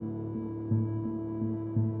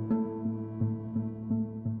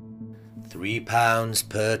£3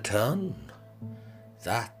 per ton.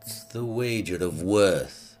 That's the wager of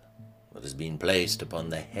worth that has been placed upon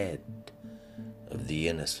the head of the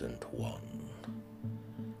innocent one.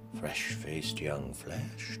 Fresh-faced young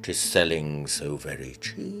flesh, 'tis selling so very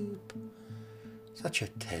cheap. Such a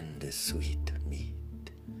tender, sweet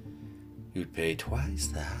meat. You'd pay twice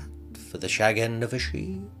that for the shag end of a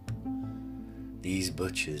sheep. These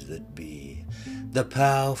butchers that be, the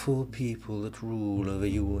powerful people that rule over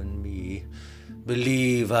you and me,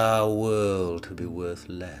 believe our world to be worth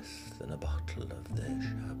less than a bottle of their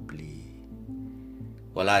Chablis.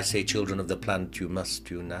 Well, I say, children of the plant, you must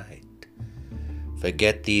unite.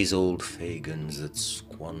 Forget these old Fagans that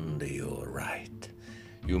squander your right.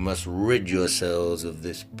 You must rid yourselves of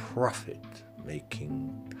this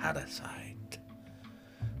profit-making parasite.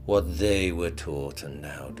 What they were taught and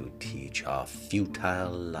now do teach are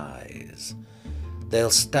futile lies. They'll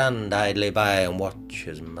stand idly by and watch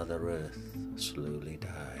as Mother Earth slowly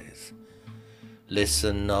dies.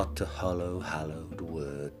 Listen not to hollow, hallowed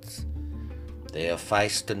words. They are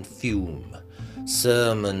feist and fume,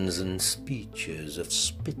 sermons and speeches of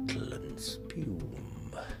spittle and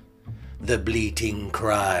spume. The bleating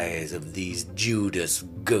cries of these Judas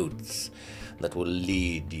goats that will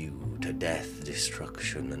lead you to death,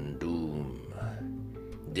 destruction, and doom.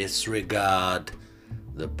 Disregard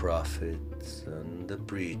the prophets and the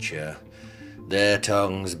preacher. Their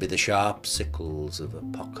tongues be the sharp sickles of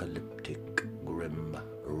apocalyptic grim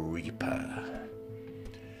reaper.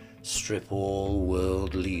 Strip all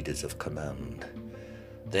world leaders of command.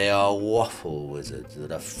 They are waffle wizards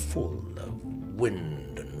that are full of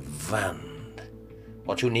wind and vand.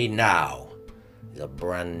 What you need now is a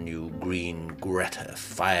brand new green Greta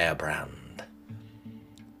firebrand.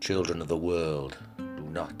 Children of the world, do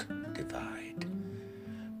not divide.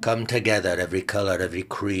 Come together, every color, every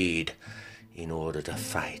creed, in order to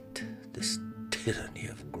fight this tyranny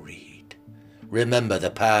of greed. Remember, the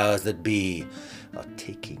powers that be are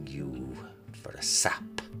taking you for a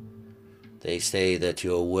sap. They say that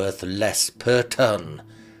you're worth less per ton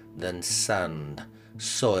than sand,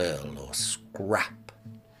 soil, or scrap.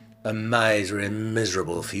 A miserly,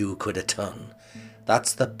 miserable few quid a ton.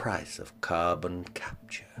 That's the price of carbon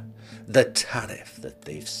capture, the tariff that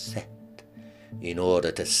they've set in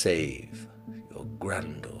order to save your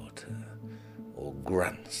granddaughter or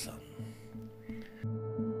grandson.